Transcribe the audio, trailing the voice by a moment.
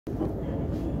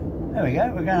There we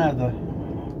go, we're going over the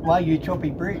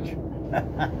Wauchope bridge.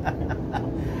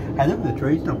 Hey, look at the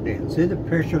trees knocked down. See the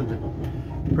pressure of the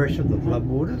flood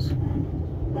waters?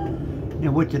 Now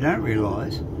what you don't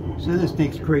realise, see this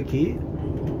next creek here?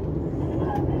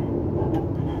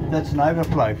 That's an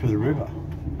overflow for the river.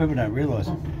 People don't realise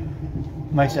it.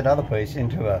 Makes that other piece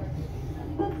into an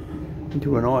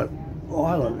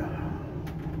island.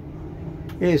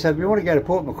 Yeah, so if you want to go to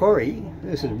Port Macquarie,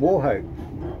 this is Wauchope.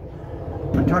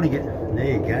 I'm trying to get, there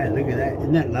you go, look at that.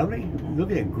 Isn't that lovely?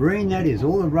 Look at how green that is.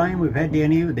 All the rain we've had down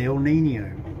here with the El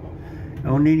Nino.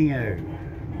 El Nino.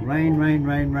 Rain, rain,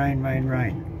 rain, rain, rain,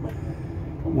 rain.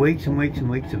 Weeks and weeks and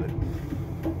weeks of it.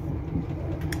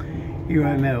 Here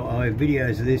I have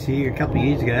videos of this here a couple of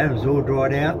years ago. It was all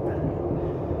dried out.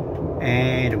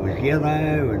 And it was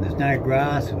yellow and there's no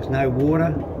grass, there was no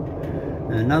water.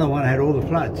 And another one had all the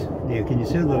floods. Now can you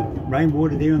see the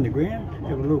rainwater there on the ground?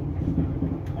 Have a look.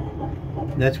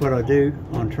 That's what I do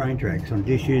on train tracks, on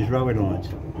disused railway lines.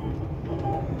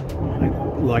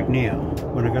 Like now,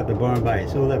 when I got to Byron Bay,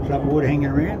 see all that flood water hanging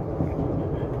around?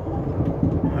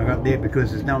 I got there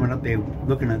because there's no one up there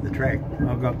looking at the track.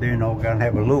 I'll go up there and I'll go and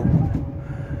have a look.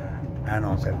 And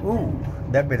I'll say, ooh,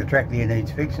 that bit of track there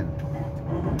needs fixing.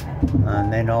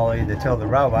 And then I'll either tell the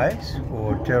railways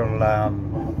or tell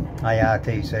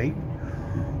ARTC,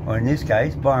 or in this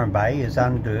case, Byron Bay is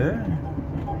under,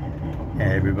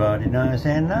 everybody knows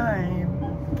their name,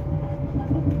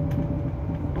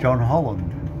 John Holland.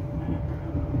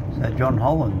 So John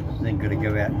Holland's then got to go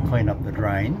out and clean up the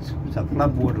drains. So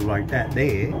flood water like that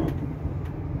there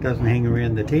doesn't hang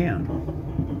around the town.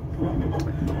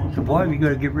 So why have you got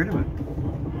to get rid of it?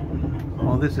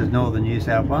 Well, this is northern New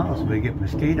South Wales. We get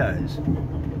mosquitoes.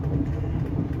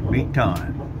 Big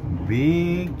time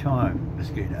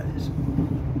mosquitoes.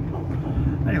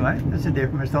 Anyway, that's a day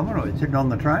from Mr. Hominoid, sitting on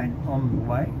the train on the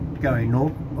way, going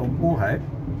north of Wauchope,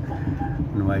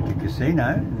 on the way to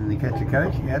casino, and then catch a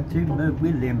coach out to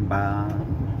William Bar.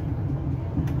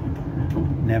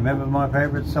 Now remember my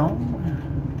favourite song?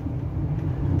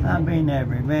 I've been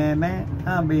everywhere, man,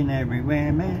 I've been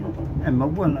everywhere, man, and my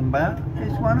William Bar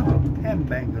is one of them, and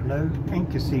Bangalore, and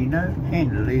casino,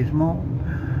 and Lismore.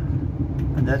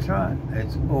 And that's right,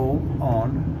 it's all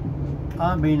on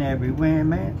I've been everywhere,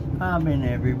 man, I've been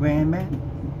everywhere, man.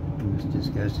 And this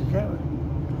just goes to show it.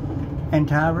 And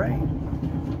Taree.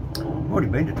 I've already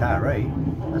been to Taree.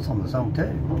 That's on the song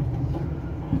too.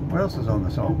 What else is on the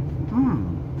song?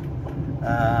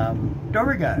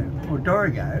 Dorrigo. Well,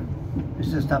 Dorrigo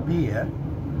is just up here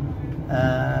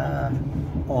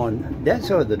on that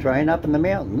side of the train, up in the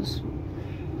mountains,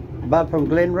 but from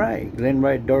Glenray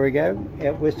Dorrigo,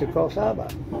 out west of Coffs Harbour.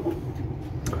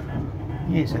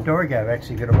 Yeah, so Dorrigo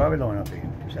actually got a railway line up here.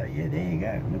 So yeah, there you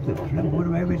go. Look at the flood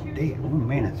water over there. Oh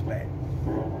man, it's bad.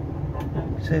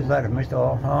 Says later,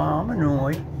 Mr.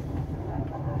 Hominoid.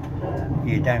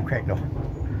 Yeah, don't crack the...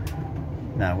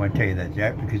 No, I won't tell you that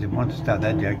joke, because if you want to start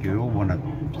that joke, you all want to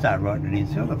start writing it in.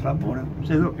 See all the flood water?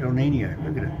 See, look, El Nino,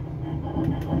 look at it.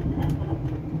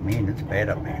 Man, it's bad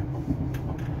up there.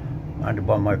 I had to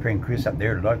buy my friend Chris up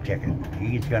there to life check it.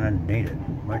 He's going to need it,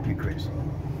 won't you, Chris?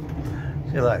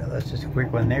 See you later. That's just a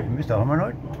quick one there from Mr.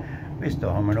 Hominoid.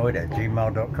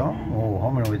 MrHominoid@gmail.com or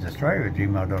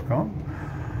hominoidsaustralia@gmail.com.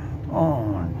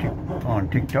 On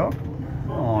TikTok,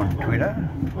 on Twitter,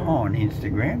 on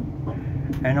Instagram,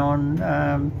 and on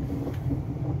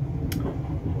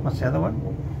what's the other one?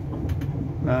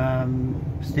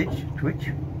 Stitch,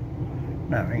 Twitch.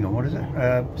 No, hang on, what is it?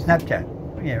 Snapchat.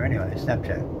 Yeah, anyway,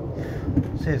 Snapchat.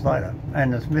 See you later.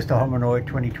 And it's Mr. Hominoid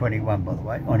 2021, by the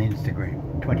way, on Instagram.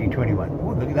 2021.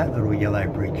 Oh, look at that little yellow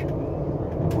bridge.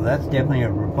 Well, that's definitely a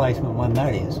replacement one,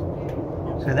 that is.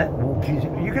 So that, well, geez,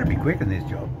 you're going to be quick in this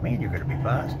job. Man, you're going to be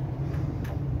fast.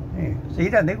 Yeah. So you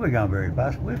don't think we're going very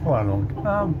fast? We're flying along.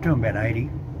 I'm doing about 80.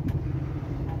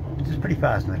 It's just pretty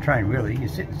fast in the train, really. You're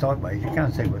sitting sideways. You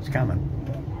can't see what's coming.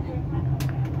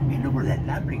 Man, look at that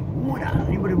lovely water.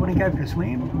 Anybody want to go for a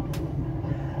swim?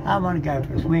 I want to go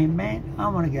for a swim, man. I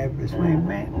want to go for a swim,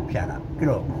 man. Shut up. Get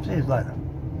off. See you later.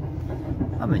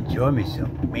 I'm enjoying myself.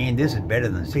 Man, this is better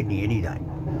than Sydney any day.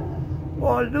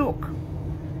 Oh, look.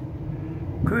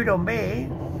 Crude on Bear.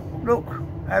 Look.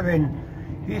 Over in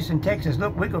Houston, Texas.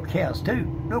 Look, we got cows too.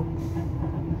 Look.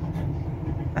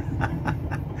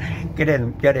 Get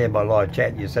in my live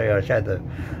chat. You see I showed the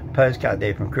postcard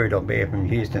there from Crude on Bear from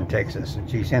Houston, Texas. And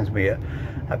she sends me a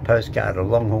postcard, a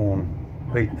longhorn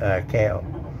cow.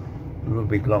 A real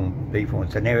big long beef one.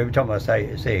 So now every time I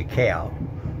see a cow,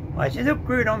 I say, look,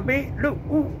 Crude on Bear, look,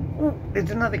 ooh,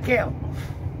 there's another cow.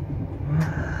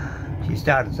 She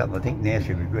started something, I think, now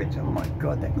she regrets. Oh my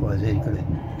God, that guy's there. Got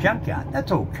a junkyard. That's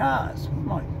all cars.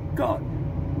 My God.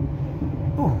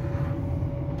 Ooh.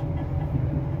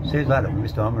 See you later,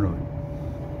 Mr. Hominoid.